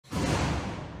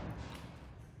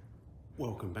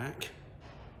Welcome back.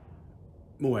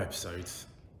 More episodes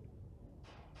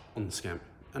on the scamp,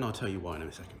 and I'll tell you why in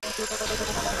a second.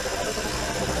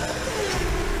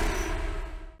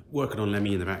 Working on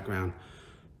Lemmy in the background,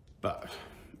 but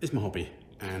it's my hobby,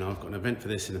 and I've got an event for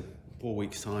this in 4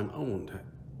 weeks' time. I want to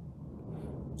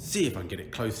see if I can get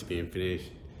it close to being finished,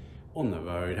 on the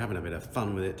road, having a bit of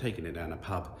fun with it, taking it down a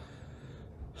pub,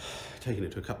 taking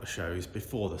it to a couple of shows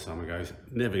before the summer goes.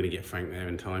 Never going to get Frank there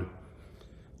in time.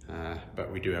 But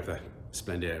we do have the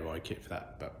splendid air ride kit for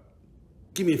that. But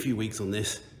give me a few weeks on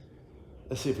this.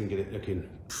 Let's see if we can get it looking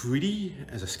pretty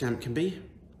as a scamp can be.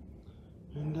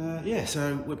 And yeah,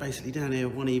 so we're basically down here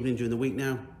one evening during the week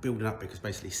now, building up, because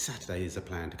basically Saturday is the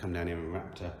plan to come down here and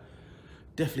Raptor.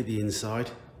 Definitely the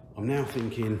inside. I'm now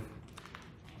thinking,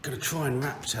 gonna try and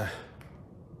Raptor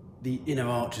the inner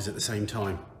arches at the same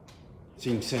time.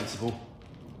 Seems sensible.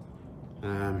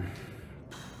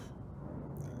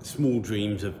 Small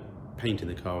dreams of painting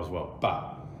the car as well,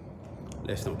 but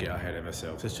let's not get ahead of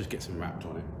ourselves. Let's just get some wrapped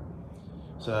on it.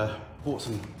 So bought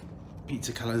some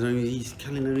pizza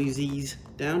calabrese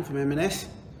down from M&S,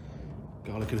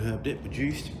 garlic and herb dip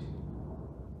reduced,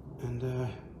 and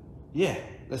yeah,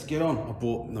 let's get on. I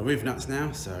bought the riv nuts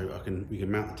now, so we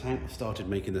can mount the tank. I've started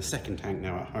making the second tank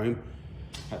now at home.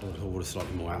 Had to order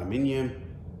slightly more aluminium.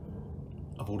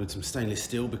 I've ordered some stainless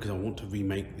steel because I want to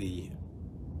remake the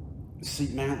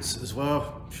seat mounts as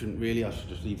well. Shouldn't really, I should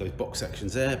just leave those box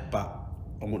sections there, but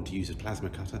I want to use a plasma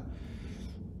cutter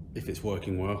if it's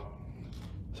working well.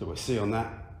 So we'll see on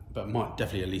that, but might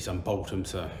definitely at least unbolt them,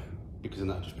 so because then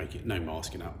that'll just make it no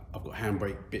masking up. I've got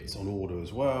handbrake bits on order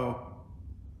as well,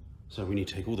 so we need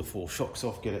to take all the 4 shocks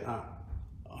off, get it up.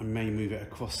 I may move it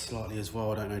across slightly as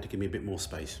well, I don't know, to give me a bit more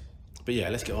space. But yeah,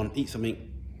 let's get on, eat something,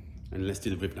 and let's do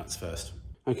the riv nuts first.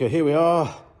 Okay, here we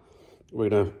are. We're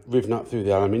going to riv nut through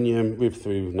the aluminium, riv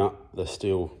through nut the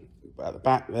steel at the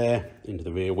back there, into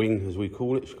the rear wing, as we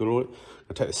call it.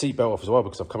 I'll take the seat belt off as well,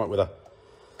 because I've come up with a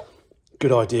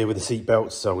good idea with the seat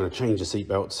belts. So I'm going to change the seat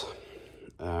belts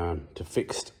to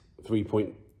fixed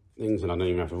 3-point things, and I don't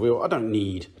even have a wheel. I don't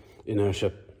need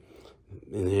inertia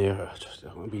in here.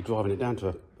 I'll be driving it down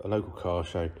to a local car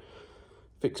show.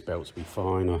 Fixed belts will be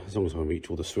fine, as long as I reach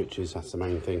all the switches. That's the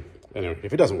main thing. Anyway,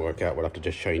 if it doesn't work out, we'll have to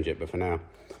just change it, but for now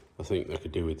I think they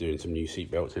could do with doing some new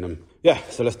seat belts in them. Yeah,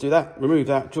 so let's do that. Remove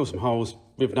that, drill some holes,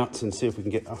 riv nuts, and see if we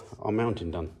can get our mounting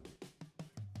done.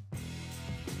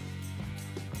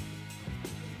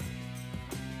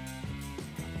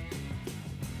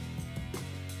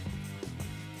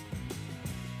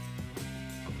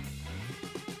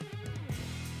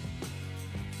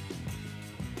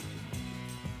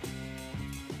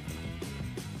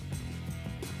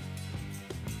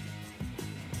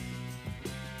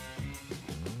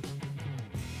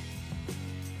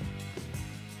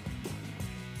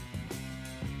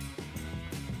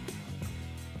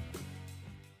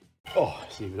 Oh,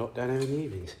 see, we're not down here in the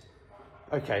evenings.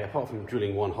 Okay, apart from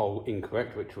drilling one hole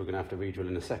incorrect, which we're going to have to re-drill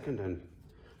in a second and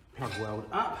plug weld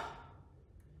up.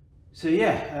 So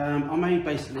yeah, I made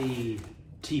basically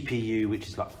TPU, which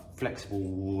is like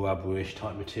flexible rubberish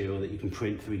type material that you can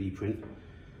print, 3D print.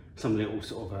 Some little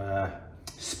sort of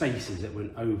spaces that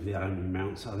went over the aluminium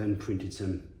mounts. I then printed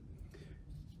some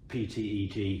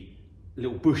PTEG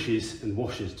little bushes and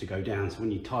washers to go down, so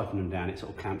when you tighten them down, it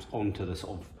sort of clamps onto the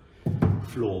sort of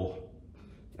floor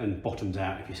and bottoms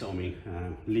out, if you see what I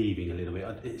mean, leaving a little bit.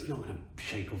 It's not going to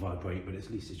shake or vibrate, but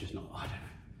at least it's just not, I don't know,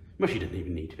 most doesn't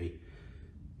even need to be,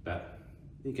 but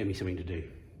it gave me something to do.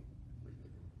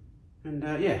 And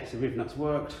yeah, so riv nuts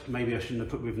worked. Maybe I shouldn't have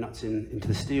put riv nuts into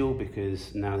the steel,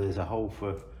 because now there's a hole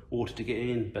for water to get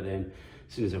in, but then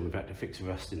as soon as we've had to fix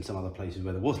rust in some other places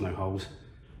where there was no holes,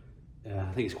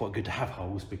 I think it's quite good to have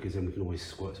holes, because then we can always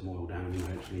squirt some oil down them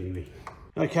eventually anyway.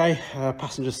 Okay,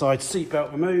 passenger side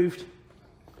seatbelt removed.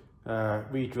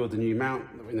 Re-drilled the new mount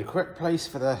in the correct place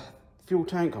for the fuel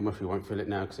tank. I mostly won't fill it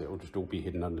now because it will just all be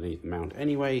hidden underneath the mount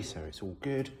anyway, so it's all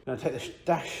good. Now take the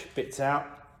dash bits out,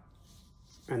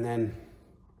 and then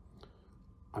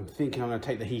I'm thinking I'm going to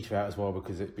take the heater out as well,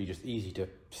 because it'd be just easy to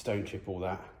stone chip all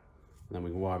that, and then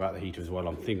we can wire out the heater as well.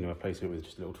 I'm thinking of replacing it with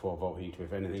just a little 12-volt heater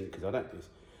if anything, because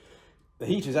the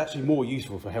heater is actually more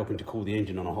useful for helping to cool the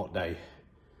engine on a hot day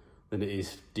than it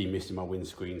is demisting my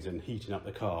windscreens and heating up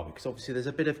the car, because obviously there's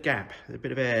a bit of gap, a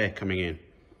bit of air coming in.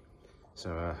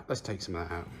 So let's take some of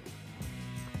that out.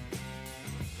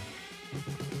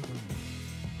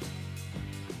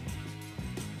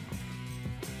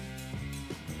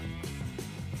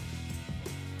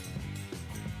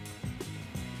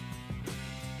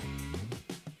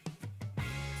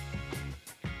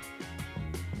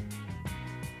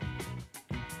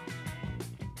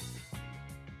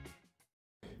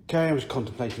 Okay, I'm just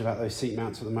contemplating about those seat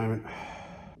mounts at the moment.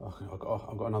 I've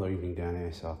got another evening down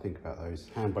here, so I'll think about those.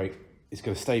 Handbrake is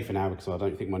going to stay for now because I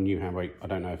don't think my new handbrake, I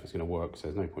don't know if it's going to work, so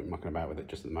there's no point mucking about with it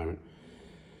just at the moment.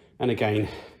 And again,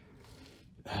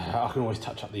 I can always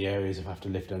touch up the areas if I have to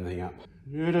lift anything up.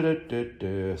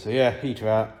 So yeah, heater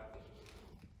out.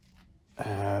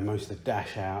 Most of the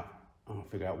dash out. I'll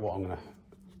figure out what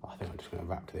I think I'm just going to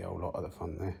wrap to the old lot at the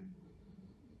front there.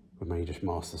 We may just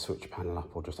mask the switch panel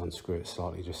up or just unscrew it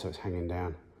slightly just so it's hanging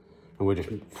down. And we'll just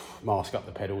mask up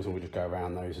the pedals and we'll just go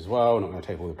around those as well. I'm not going to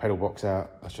take all the pedal box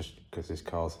out. That's just because this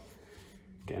car's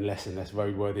getting less and less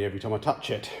roadworthy every time I touch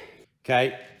it.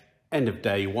 Okay, end of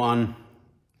day one,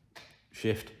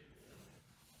 shift.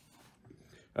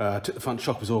 Took the front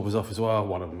shock absorbers off as well.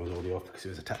 One of them was already off because it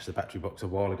was attached to the battery box a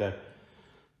while ago.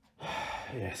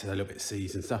 Yeah, so they're a little bit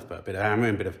seized and stuff, but a bit of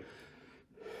hammering, a bit of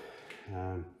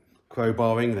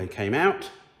crowbarring, they came out.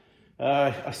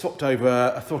 I swapped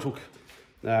over a throttle,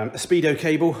 a speedo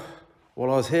cable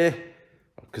while I was here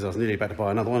because I was nearly about to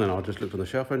buy another one and I just looked on the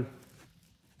shelf and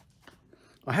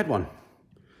I had one.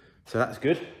 So that's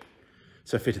good.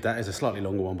 So I fitted that as a slightly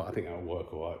longer one, but I think that'll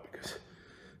work all right because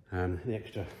the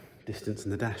extra distance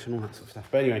in the dash and all that sort of stuff.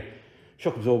 But anyway,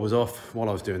 shock absorbers off. While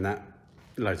I was doing that,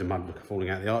 loads of mud falling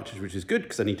out the arches, which is good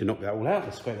because I need to knock that all out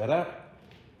and scrape that out.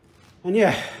 And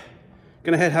yeah,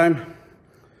 gonna head home,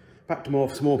 back to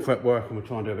some more prep work, and we'll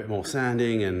try and do a bit more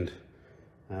sanding and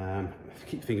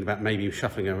keep thinking about maybe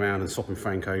shuffling around and swapping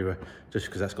Frank over just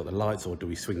because that's got the lights, or do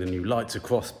we swing the new lights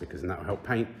across because then that will help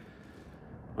paint.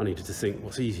 I needed to think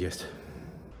what's easiest.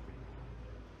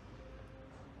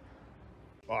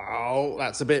 Wow,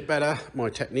 that's a bit better. My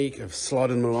technique of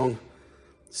sliding them along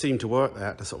seemed to work. They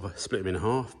had to sort of split them in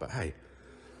half, but hey,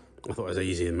 I thought it was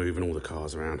easier than moving all the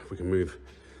cars around. If we can move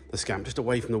the Scamp just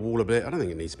away from the wall a bit, I don't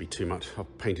think it needs to be too much.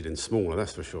 I've painted in smaller,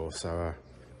 that's for sure. So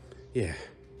yeah,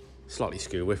 slightly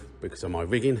skew width because of my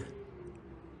rigging,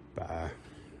 but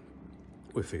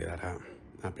we'll figure that out.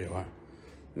 That'll be all right.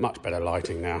 Much better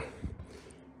lighting now.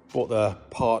 Brought the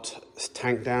part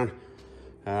tank down.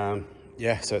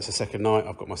 Yeah, so it's the second night.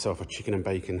 I've got myself a chicken and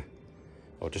bacon,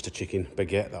 or just a chicken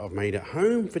baguette that I've made at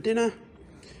home for dinner.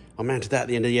 I mounted that at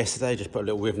the end of yesterday, just put a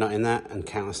little riv nut in that and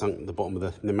countersunk the bottom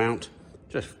of the mount,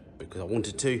 just because I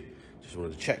wanted to. Just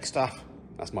wanted to check stuff.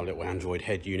 That's my little Android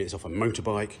head unit. It's off a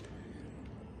motorbike.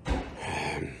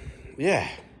 Yeah,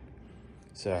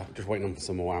 so just waiting on for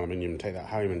some more aluminium to take that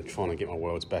home and trying to get my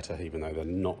worlds better, even though they're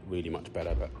not really much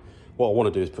better. But what I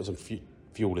want to do is put some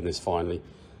fuel in this finally,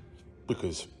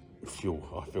 because fuel,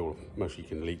 I feel mostly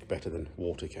can leak better than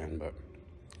water can. But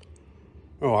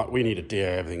all right, we need to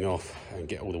dear everything off and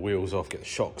get all the wheels off, get the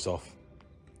shocks off.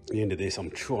 At the end of this,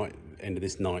 end of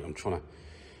this night, I'm trying to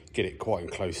get it quite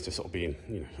close to sort of being,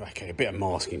 you know, okay, a bit of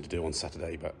masking to do on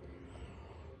Saturday, but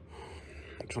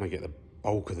I'm trying to get the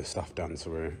bulk of the stuff done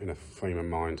so we're in a frame of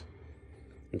mind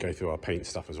and go through our paint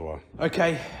stuff as well.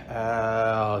 Okay,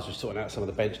 I was just sorting out some of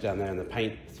the bench down there and the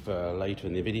paint for later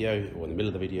in the video, or in the middle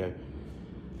of the video.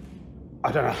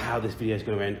 I don't know how this video is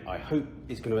going to end. I hope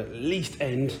it's going to at least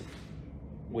end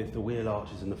with the wheel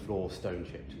arches and the floor stone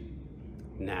chipped.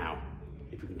 Now,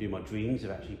 if we can do my dreams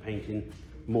of actually painting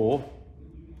more,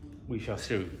 we shall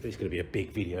see. It's going to be a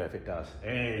big video if it does.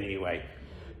 Anyway,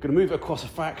 going to move it across a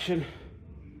fraction.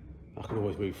 I can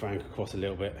always move Frank across a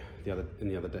little bit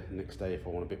next day if I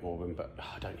want a bit more room, but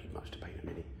I don't need much to paint a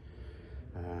Mini.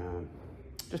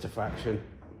 Just a fraction,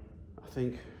 I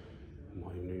think. I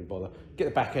might even bother. Get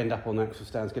the back end up on axle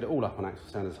stands, get it all up on axle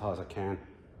stands as high as I can.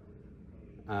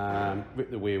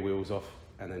 Rip the rear wheels off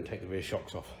and then take the rear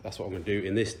shocks off. That's what I'm going to do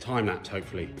in this time lapse,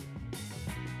 hopefully.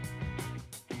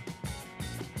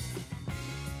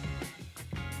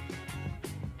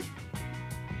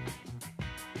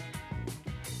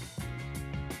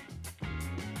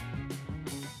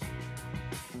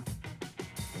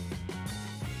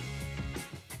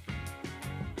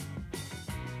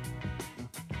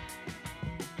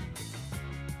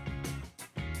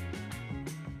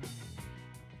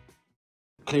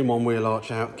 Clean one wheel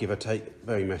arch out, give or take,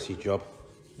 very messy job.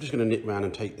 I'm just going to nip around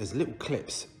and take, there's little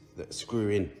clips that screw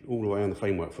in all the way on the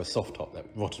framework for a soft top that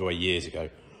rotted away years ago.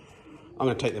 I'm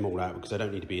going to take them all out because they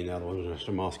don't need to be in the other ones. I'm going to have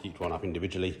to mask each one up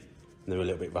individually, and they're a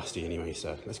little bit rusty anyway,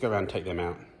 so let's go around and take them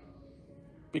out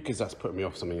because that's putting me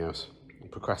off something else. I'll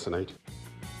procrastinate.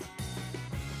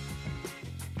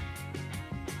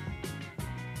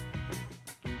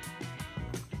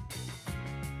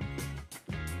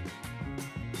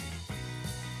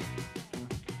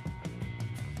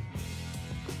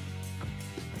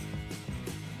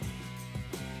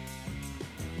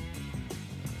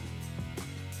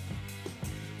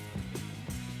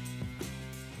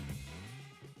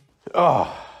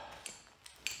 Oh,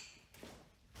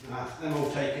 them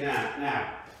all taken out.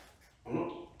 Now, I'm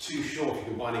not too sure if you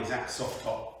can buy an exact soft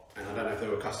top, and I don't know if they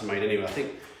were custom made anyway. I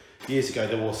think years ago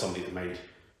there was somebody that made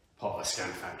part of a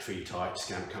SCAMP factory type,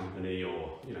 SCAMP company,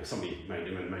 or you know, somebody made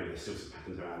them, and maybe there's still some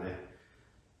patterns around there.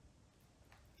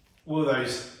 Will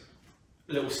those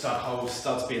little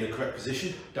studs be in the correct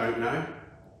position? Don't know.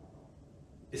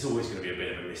 It's always going to be a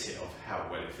bit of a miss hit of how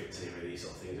well it fits in with these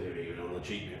sort of things. Even on the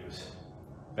Jeep it was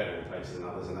better in places than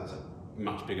others, and that's a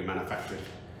much bigger manufacturing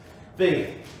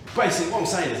thing. Basically what I'm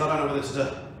saying is I don't know whether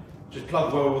to just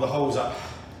plug all the holes up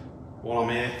while I'm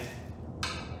here,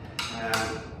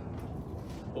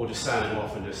 or just sand them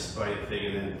off and just spray the thing,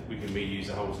 and then we can reuse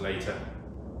the holes later.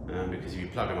 Because if you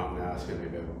plug them up now, it's going to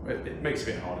be a bit it makes it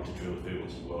a bit harder to drill through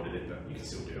once you've welded it, but you can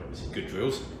still do it. Obviously, good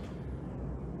drills.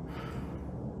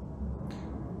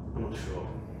 I'm not sure.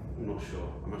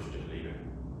 I might just leave it.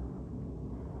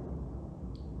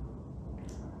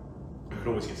 I can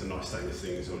always get some nice stainless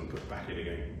things on and put it back in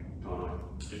again, can't I?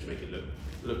 Just to make it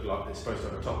look like it's supposed to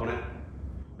have a top on it.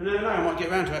 And then I might get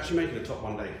around to actually making a top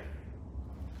one day.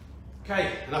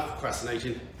 Okay, enough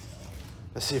procrastinating.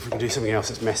 Let's see if we can do something else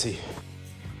that's messy.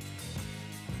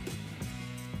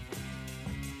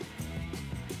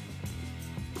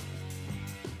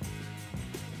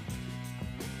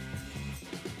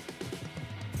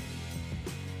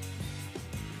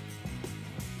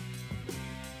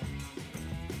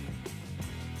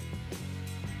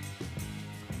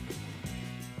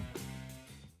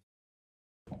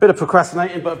 Bit of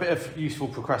procrastinating, but a bit of useful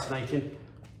procrastinating.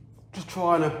 Just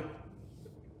trying to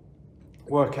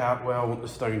work out where I want the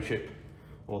stone chip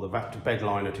or the Raptor bed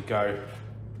liner to go.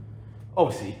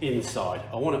 Obviously inside.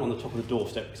 I want it on the top of the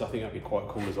doorstep because I think that'd be quite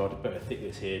cool as well. A bit of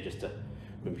thickness here just to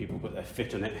when people put their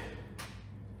foot on it.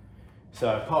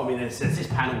 So part of me then says this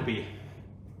panel will be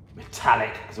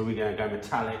metallic, because we're going to go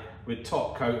metallic with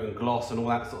top coat and gloss and all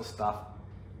that sort of stuff.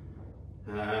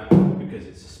 Because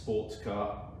it's a sports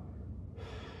car.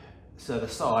 So the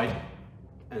side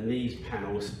and these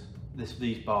panels,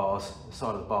 these bars, the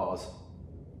side of the bars,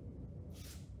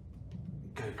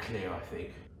 go clear, I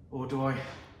think. Or do I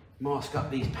mask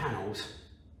up these panels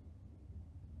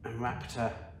and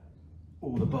Raptor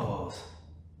all the bars?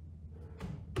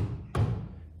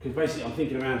 Because basically I'm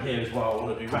thinking around here as well, I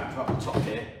want to do Raptor up the top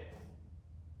here,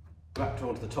 Raptor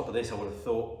onto the top of this I would have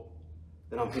thought.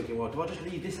 Then I'm thinking, well, do I just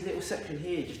leave this little section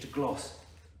here just to gloss?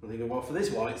 I'm thinking, well, for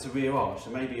this one, it's the rear arch, so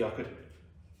maybe I could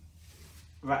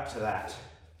Raptor that.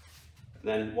 And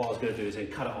then what I was going to do is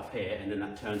then cut it off here, and then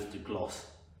that turns to gloss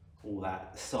all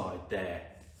that side there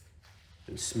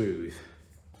and smooth.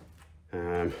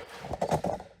 And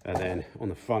then on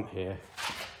the front here,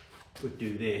 we'd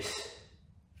do this,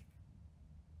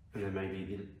 and then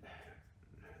maybe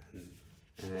and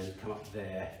then come up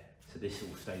there, so this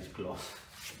all stays gloss.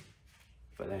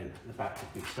 But then the back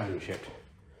would be stone chipped,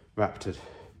 Raptored.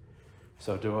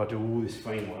 So do I do all this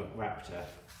framework Raptor,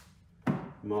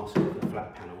 mask up the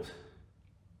flat panels,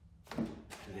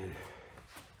 and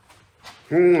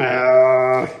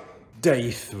then day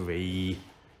 3,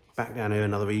 back down here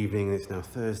another evening. It's now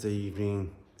Thursday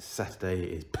evening. Saturday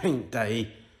is paint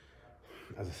day.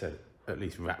 As I said, at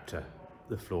least Raptor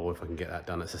the floor if I can get that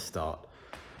done. It's a start.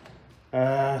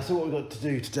 So what we've got to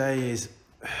do today is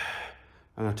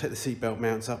I'm going to take the seat belt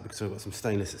mounts up because I've got some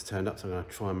stainless that's turned up, so I'm going to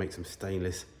try and make some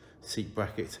stainless seat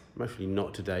brackets. Mostly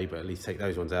not today, but at least take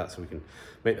those ones out so we can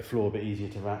make the floor a bit easier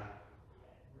to wrap,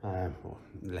 or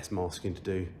less masking to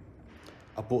do.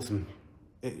 I bought some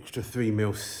extra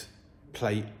 3mm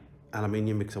plate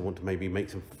aluminium because I want to maybe make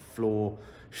some floor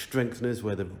strengtheners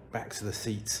where the backs of the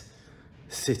seats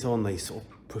sit on. They sort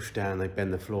of push down, they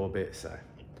bend the floor a bit, so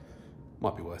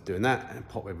might be worth doing that and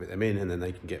pop them in, and then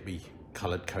they can get me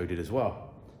coloured coded as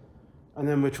well. And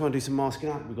then we're trying to do some masking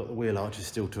up. We've got the wheel arches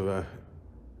still to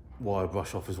wire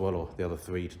brush off as well, or the other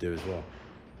 3 to do as well.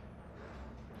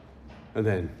 And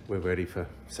then we're ready for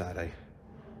Saturday.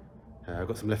 I've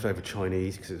got some leftover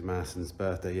Chinese because it was Madison's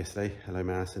birthday yesterday. Hello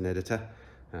Madison, editor.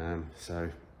 So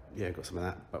yeah, got some of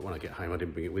that, but when I get home I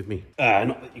didn't bring it with me.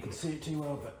 Not that you can see it too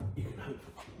well, but you can hope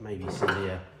maybe see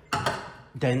the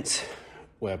dents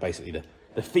where basically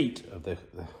the feet of the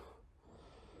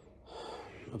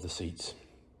seats.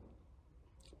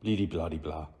 Bleedy bloody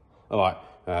blah. All right,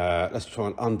 let's try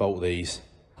and unbolt these.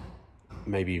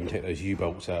 Maybe even take those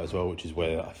U-bolts out as well, which is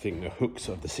where I think the hooks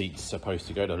of the seats are supposed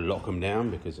to go to lock them down,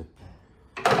 because of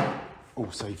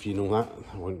all safety and all that.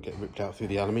 I won't get ripped out through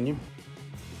the aluminium.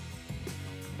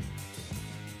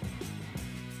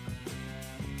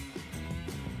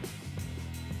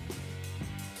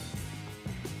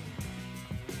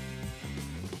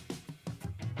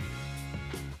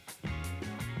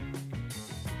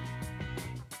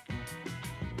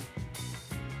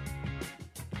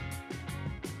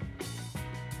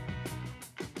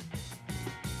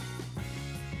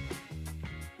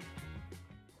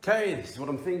 Okay, this is what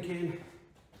I'm thinking.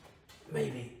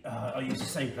 Maybe I use the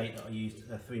same plate that I used,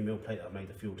 the 3mm plate that I made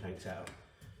the fuel tanks out of.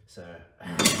 So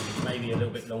maybe a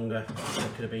little bit longer than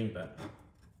it could have been, but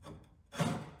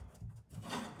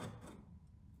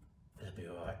it'll be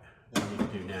alright. What I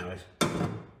need to do now is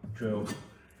drill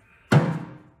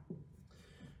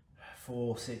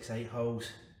 4, 6, 8 holes,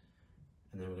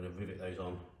 and then we're going to rivet those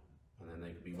on, and then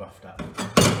they can be roughed up,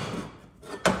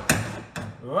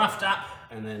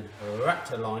 and then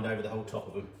wrapped aligned over the whole top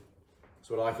of them.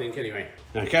 That's what I think anyway.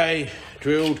 Okay,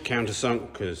 drilled,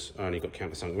 countersunk, because I only got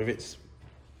countersunk rivets,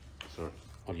 so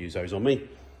I'll use those on me.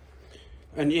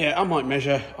 And yeah, I might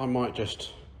measure, I might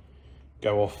just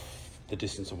go off the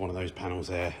distance of one of those panels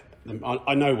there.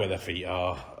 I know where their feet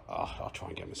are. I'll try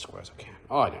and get them as square as I can.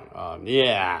 I don't,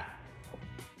 yeah.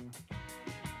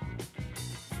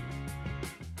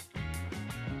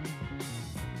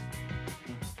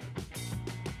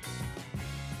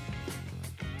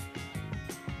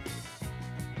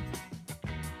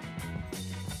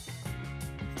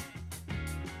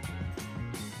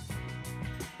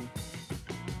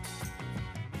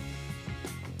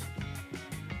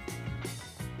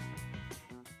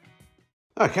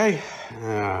 Okay,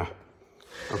 I'm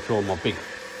sure my big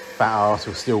fat arse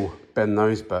will still bend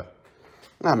those, but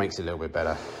that makes it a little bit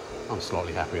better. I'm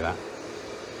slightly happy with that.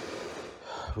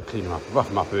 We'll clean them up, rough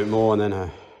them up a bit more, and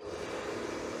then,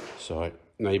 sorry,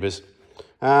 neighbours.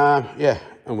 Yeah,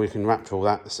 and we can wrap to all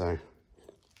that, so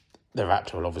the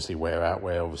wrap will obviously wear out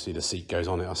where obviously the seat goes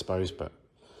on it, I suppose, but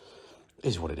it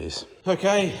is what it is.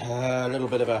 Okay, a little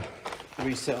bit of a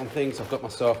reset on things. I've got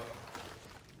myself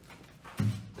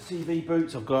CV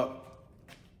boots, I've got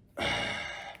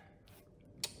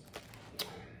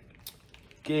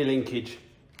gear linkage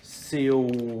seal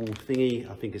thingy.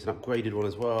 I think it's an upgraded one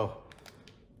as well.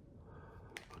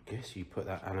 I guess you put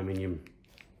that aluminium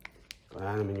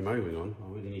O-ring on.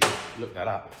 I really need to look that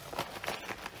up.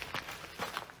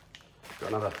 Got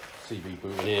another CV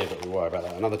boot in here, but we'll worry about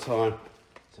that another time.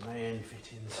 Some AN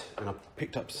fittings, and I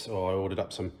picked up, so I ordered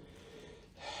up some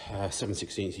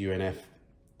 7/16 UNF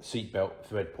seat belt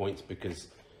thread points, because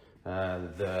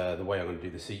the way I'm going to do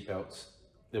the seat belts,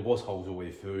 there was holes all the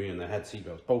way through and they had seat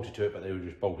belts bolted to it, but they were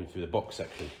just bolted through the box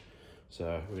section.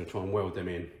 So we're going to try and weld them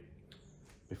in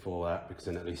before that, because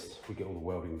then at least we get all the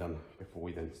welding done before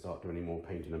we then start doing any more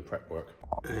painting and prep work.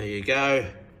 There you go.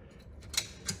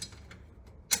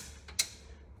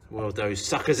 Weld those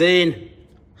suckers in,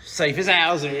 safe as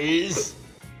houses.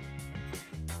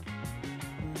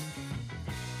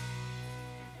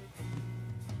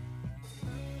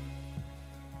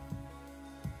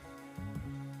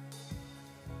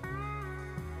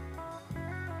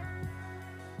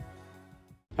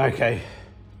 Okay,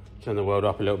 turn the weld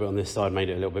up a little bit on this side, made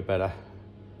it a little bit better.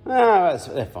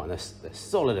 They're fine, they're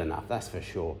solid enough, that's for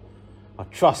sure. I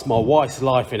trust my wife's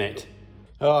life in it.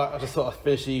 I just thought I'd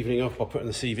finish the evening off by putting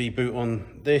the CV boot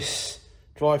on this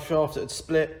drive shaft that had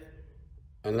split.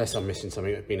 Unless I'm missing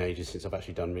something, it's been ages since I've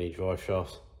actually done mini drive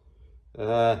shafts.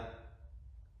 I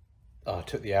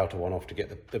took the outer one off to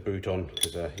get the boot on,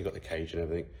 because you got the cage and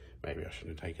everything. Maybe I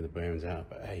shouldn't have taken the bearings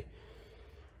out, but hey,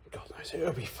 God knows,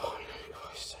 it'll be fine.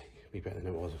 Christ's sake, it'll be better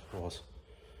than it was.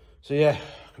 So yeah,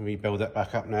 I can rebuild that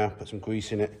back up now, put some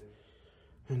grease in it,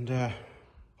 and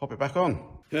pop it back on.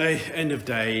 Okay, end of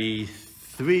day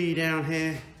 3 down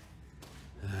here.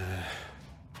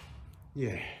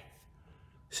 Yeah,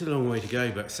 it's a long way to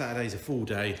go, but Saturday's a full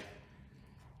day.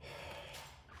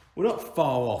 We're not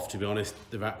far off, to be honest,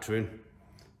 the Raptoring.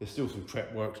 There's still some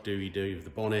prep work to do with the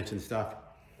bonnet and stuff.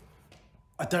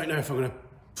 I don't know if I'm going to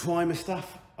primer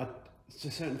stuff. It's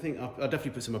a certain thing. I'll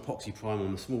definitely put some epoxy primer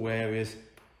on the small areas,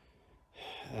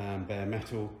 bare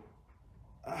metal.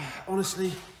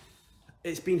 Honestly,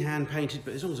 it's been hand painted,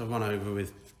 but as long as I run over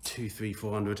with 200, 300,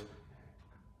 400,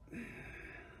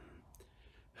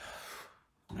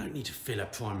 I don't need to fill a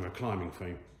primer or climbing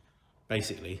foam.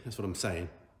 Basically, that's what I'm saying.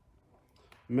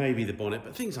 Maybe the bonnet,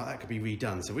 but things like that could be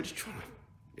redone. So we're just trying to,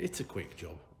 it's a quick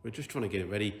job. We're just trying to get it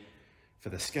ready for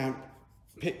the Scamp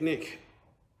picnic.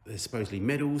 There's supposedly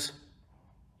medals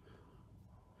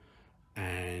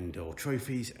or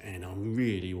trophies, and I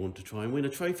really want to try and win a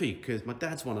trophy, because my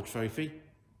dad's won a trophy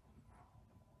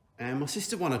and my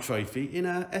sister won a trophy in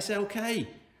a SLK,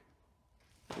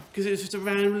 because it was just a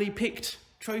randomly picked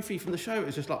trophy from the show. It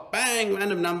was just like, bang,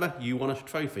 random number, you won a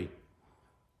trophy.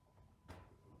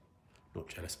 Not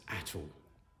jealous at all.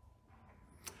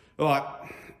 All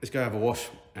right, let's go have a wash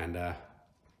and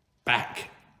back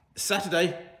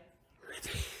Saturday.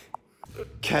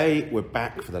 Okay, we're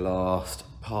back for the last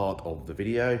part of the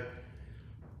video.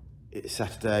 It's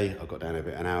Saturday. I got down a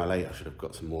bit an hour late. I should have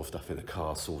got some more stuff in the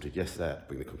car sorted yesterday. I had to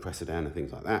bring the compressor down and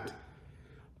things like that.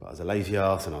 But I was a lazy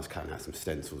arse and I was cutting out some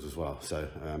stencils as well. So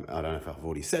I don't know if I've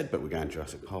already said, but we're going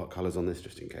Jurassic Park colours on this,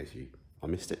 just in case I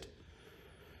missed it.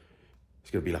 It's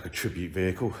going to be like a tribute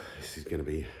vehicle. This is going to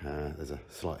be, there's a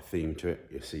slight theme to it.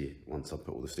 You'll see it once I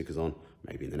put all the stickers on,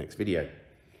 maybe in the next video.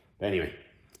 But anyway,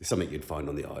 it's something you'd find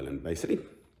on the island, basically.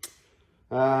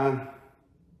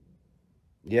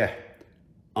 Yeah,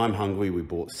 I'm hungry. We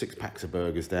bought 6 packs of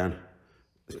burgers down.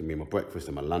 It's going to be my breakfast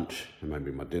and my lunch and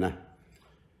maybe my dinner.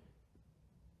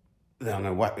 Then I'm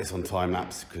going to whack this on time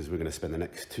lapse because we're going to spend the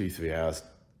next 2-3 hours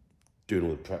doing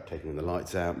all the prep, taking all the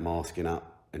lights out, masking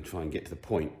up, and try and get to the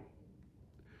point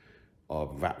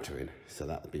of raptoring. So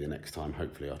that'll be the next time.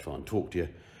 Hopefully I'll try and talk to you.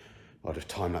 I'll just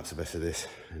time lapse the rest of this,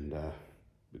 and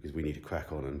because we need to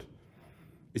crack on. And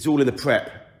it's all in the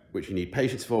prep, which you need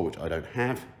patience for, which I don't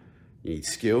have. You need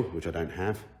skill, which I don't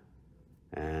have.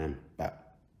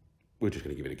 But we're just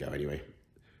going to give it a go anyway.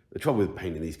 The trouble with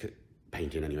painting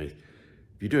anyway,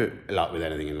 if you do it, like with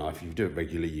anything in life, if you do it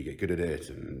regularly, you get good at it.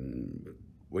 And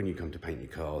when you come to paint your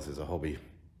cars as a hobby,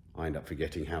 I end up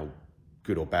forgetting how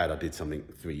good or bad I did something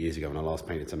 3 years ago when I last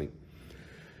painted something.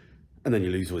 And then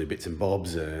you lose all your bits and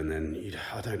bobs, and then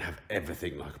I don't have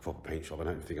everything like a proper paint shop. I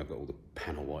don't think I've got all the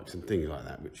panel wipes and things like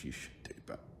that, which you should do.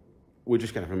 But we're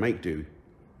just going to have to make do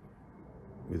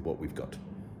with what we've got.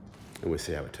 And we'll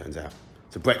see how it turns out.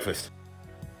 So breakfast.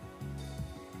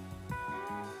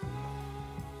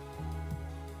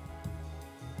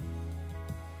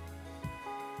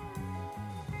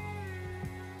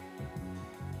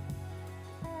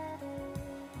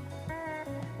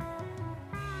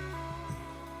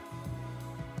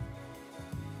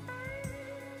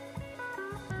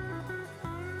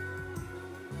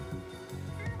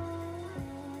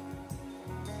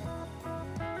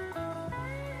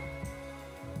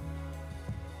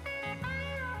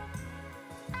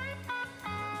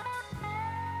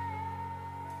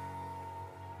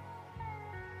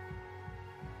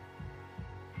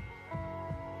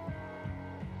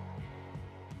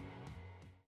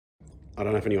 I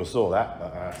don't know if anyone saw that,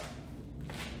 but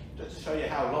just to show you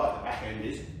how light the back end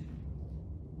is.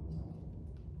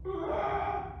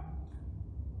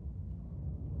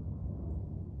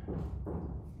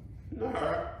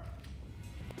 No.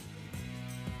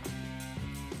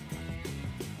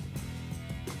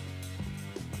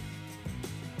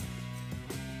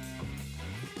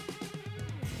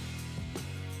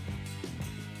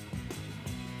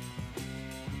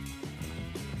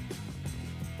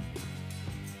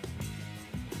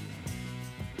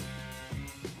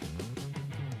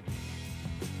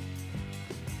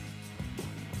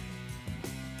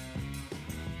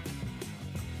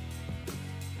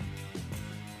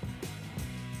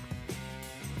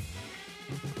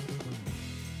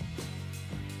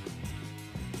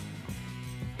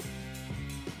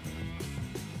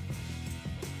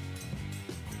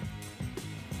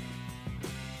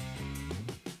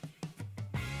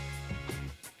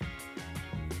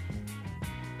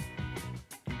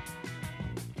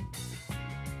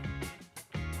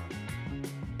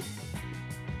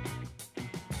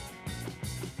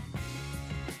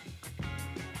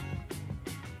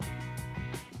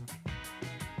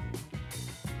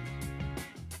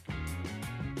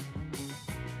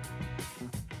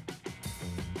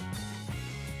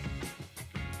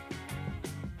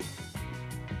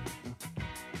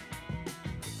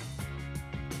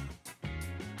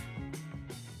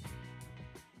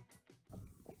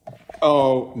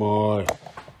 Oh my,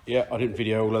 yeah, I didn't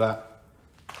video all of that.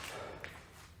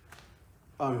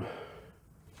 I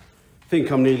think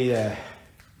I'm nearly there.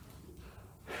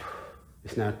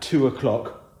 It's now 2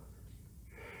 o'clock.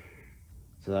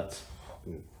 So that's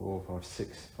 4, 5,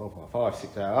 6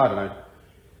 hours, I don't know.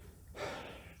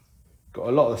 Got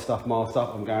a lot of the stuff masked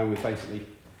up. I'm going with basically,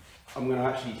 I'm going to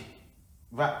actually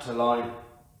raptor line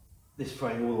this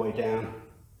frame all the way down.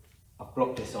 I've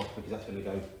blocked this off because that's going to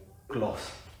go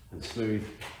gloss and smooth.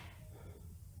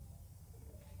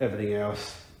 Everything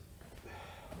else,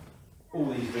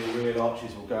 all these rear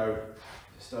arches will go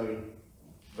stone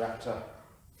raptor,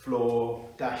 floor,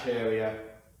 dash area,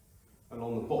 and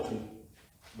on the bottom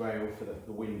rail for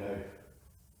the window.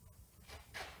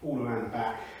 All around the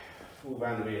back, all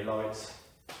around the rear lights,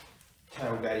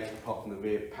 tailgate apart from the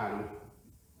rear panel.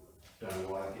 Don't know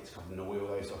why that gets covered in the wheel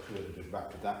though, so I should have just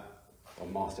raptored that. I'll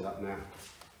mask it up now.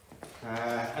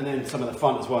 And then some of the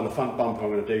front as well, and the front bumper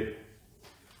I'm going to do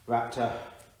raptor.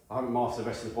 I haven't masked the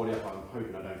rest of the body up, but I'm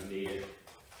hoping I don't need it.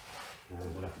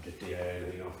 We'll have to just DA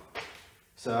everything off.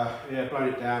 So yeah, blown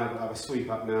it down, I'll have a sweep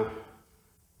up now.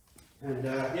 And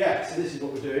yeah, so this is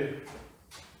what we're doing.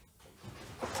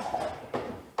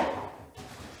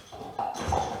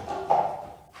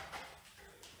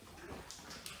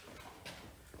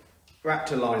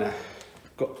 Raptor liner.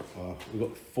 We've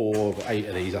got 4 or 8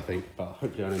 of these, I think, but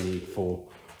hopefully I only need 4.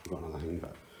 We've got another thing,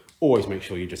 but always make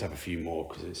sure you just have a few more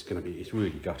because it's really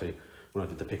gutty. When I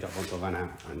did the pickup once I ran out,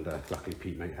 and luckily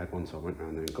Pete mate had one, so I went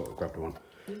around there and grabbed one.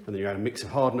 And then you add a mix of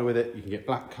hardener with it. You can get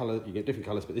black colour, you get different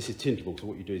colours, but this is tintable. So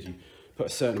what you do is you put a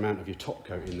certain amount of your top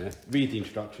coat in there. Read the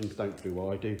instructions, don't do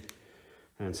what I do.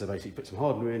 And so basically put some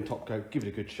hardener in, top coat, give it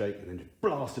a good shake, and then just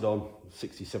blast it on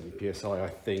 60, 70 psi, I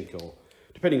think, or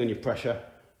depending on your pressure,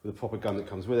 with a proper gun that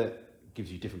comes with it,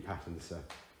 gives you different patterns. So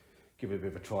give it a bit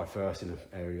of a try first in an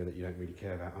area that you don't really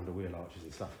care about, under wheel arches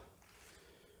and stuff.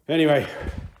 Anyway,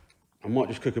 I might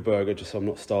just cook a burger just so I'm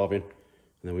not starving, and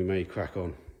then we may crack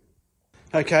on.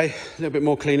 Okay, a little bit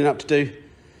more cleaning up to do,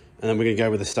 and then we're going to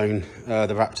go with the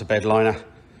Raptor bed liner.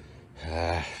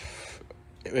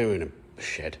 We're in a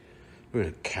shed. We're in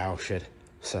a cow shed,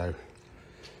 so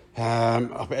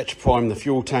I better to prime the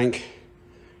fuel tank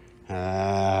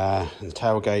and the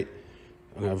tailgate.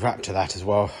 I'm going to Raptor that as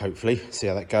well, hopefully, see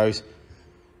how that goes.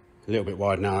 A little bit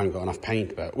wide now, I haven't got enough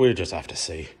paint, but we'll just have to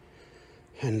see.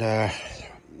 And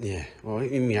yeah, well,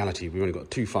 in reality, we've only got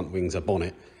 2 front wings, a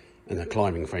bonnet, and a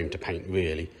climbing frame to paint,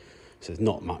 really. So there's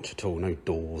not much at all, no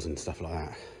doors and stuff like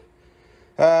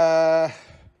that.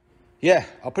 Yeah,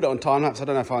 I'll put it on time-lapse. I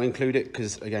don't know if I'll include it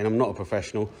because, again, I'm not a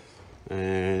professional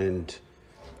and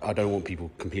I don't want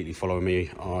people completely following me.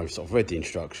 I've sort of read the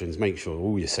instructions, make sure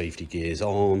all your safety gear's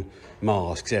on,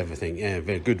 masks, everything, yeah,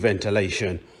 very good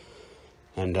ventilation.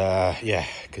 And, yeah,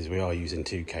 because we are using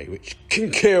 2K, which can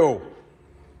kill.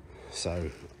 So,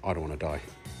 I don't want to die.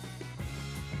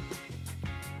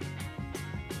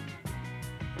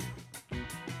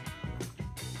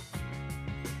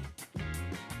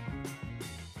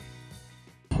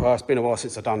 Well, it's been a while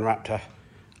since I've done Raptor.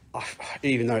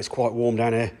 Even though it's quite warm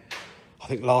down here, I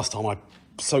think last time I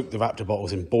soaked the Raptor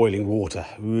bottles in boiling water,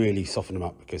 really softened them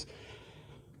up because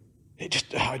it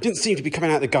didn't seem to be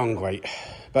coming out the gun great.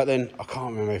 But then I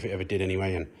can't remember if it ever did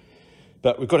anyway.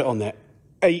 But we've got it on there.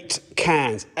 8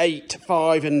 cans, 8,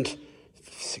 5 and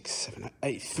 6, 7,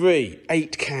 8, 3,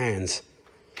 8 cans.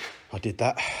 I did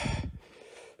that.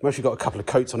 Mostly got a couple of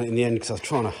coats on it in the end because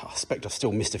I suspect I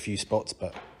still missed a few spots,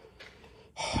 but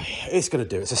it's going to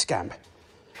do. It's a scamp.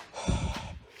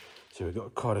 So we've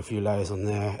got quite a few layers on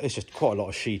there. It's just quite a lot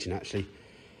of sheeting, actually.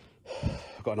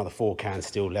 I've got another 4 cans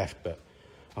still left, but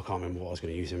I can't remember what I was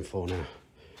going to use them for now.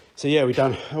 So yeah, we've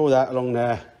done all that along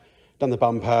there. Done the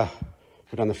bumper.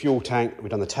 We've done the fuel tank. We've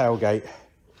done the tailgate.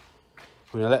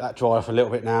 We're going to let that dry off a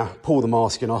little bit now. Pull the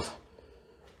masking off.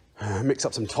 Mix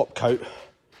up some top coat,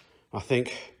 I think.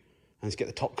 And let's get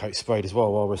the top coat sprayed as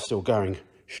well while we're still going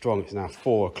strong. It's now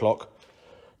 4 o'clock.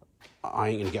 I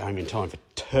ain't gonna get home in time for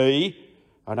tea,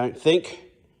 I don't think.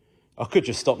 I could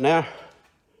just stop now,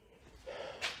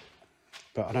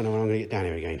 but I don't know when I'm gonna get down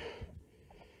here again.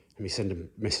 Let me send a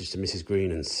message to Mrs.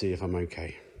 Green and see if I'm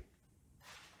okay.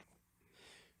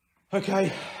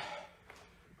 Okay,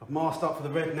 I've masked up for the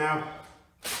red now.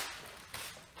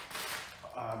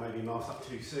 Maybe masked up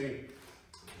too soon.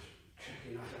 Just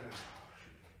checking, I don't know.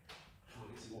 Try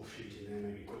and get some more sheet in there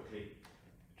maybe quickly.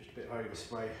 Just a bit of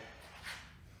overspray.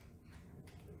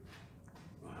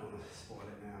 I don't want to spoil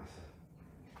it now, so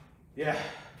yeah.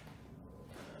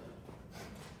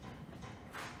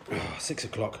 6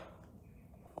 o'clock.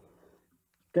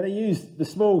 Gonna use the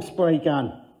small spray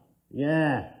gun.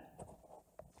 Yeah.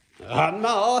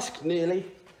 Unmasked, nearly.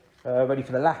 Ready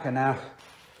for the lacquer now.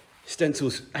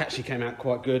 Stencils actually came out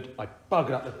quite good. I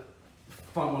buggered up the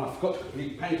front one. I forgot to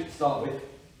completely paint it to start with.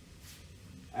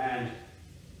 And a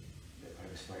bit of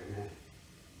overspray in there.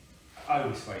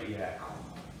 Overspray, yeah.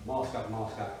 Mask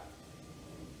up.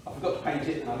 I forgot to paint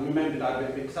it, and I remembered I had a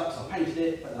bit mixed up, so I painted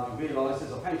it, but then I realised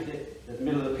as I painted it that the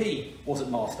middle of the P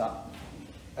wasn't masked up.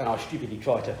 And I stupidly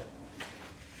tried to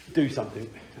do something,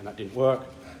 and that didn't work.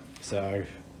 So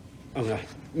I'm going to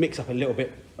mix up a little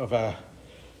bit of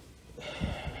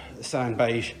sand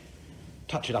beige,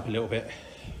 touch it up a little bit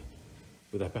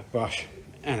with a brush,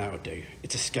 and that'll do.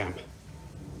 It's a scamp.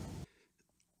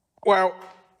 Well,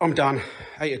 I'm done.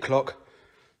 8 o'clock,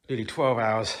 nearly 12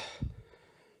 hours.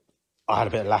 I had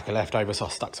a bit of lacquer left over, so I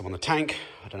stuck some on the tank.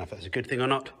 I don't know if that's a good thing or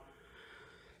not.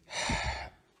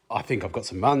 I think I've got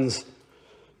some runs,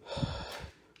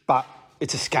 but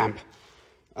it's a scamp.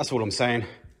 That's all I'm saying.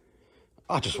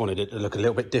 I just wanted it to look a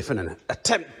little bit different and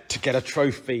attempt to get a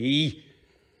trophy.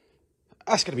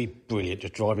 That's going to be brilliant,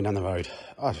 just driving down the road.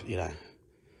 You know,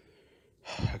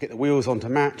 I get the wheels on to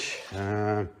match.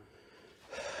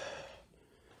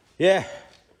 Yeah,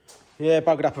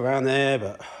 buggered up around there,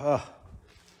 but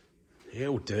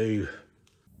it'll do.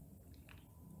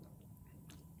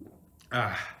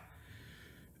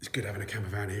 it's good having a camper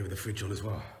van here with a fridge on as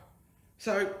well.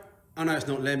 So, I know it's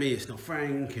not Lemmy, it's not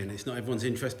Frank, and it's not everyone's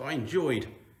interest, but I enjoyed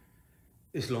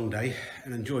this long day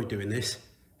and enjoyed doing this.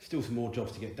 Still some more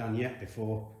jobs to get done yet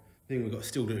before. I think we've got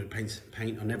still to paint.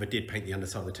 I never did paint the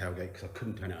underside of the tailgate because I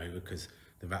couldn't turn it over because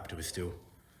the Raptor was still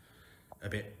a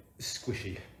bit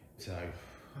squishy. So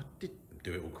I did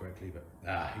do it all correctly,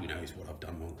 but who knows what I've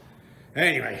done wrong.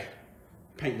 Anyway,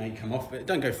 paint may come off, but it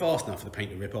don't go fast enough for the paint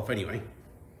to rip off anyway.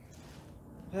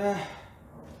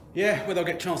 Yeah, whether I'll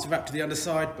get a chance to wrap to the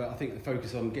underside, but I think the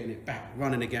focus on getting it back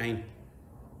running again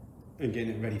and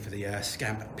getting it ready for the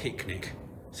Scamp picnic.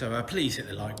 So please hit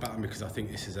the like button because I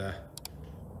think this is I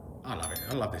love it.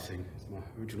 I love this thing. It's my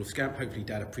original Scamp. Hopefully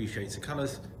Dad appreciates the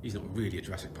colours. He's not really a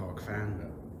Jurassic Park fan,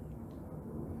 but...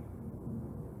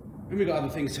 And we've got other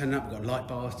things turning up. We've got light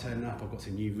bars turning up. I've got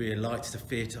some new rear lights to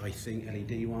fit, I think,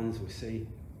 LED ones, we'll see.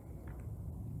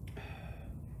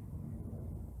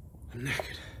 I'm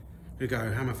knackered. We go,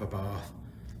 hammer for bath.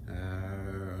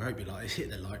 I hope you like this.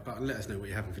 Hit the like button. Let us know what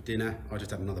you're having for dinner. I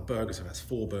just had another burger, so that's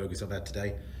 4 burgers I've had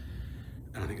today.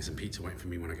 And I think there's some pizza waiting for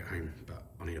me when I get home, but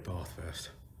I need a bath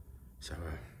first. So,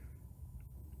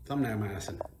 thumbnail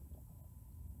Madison.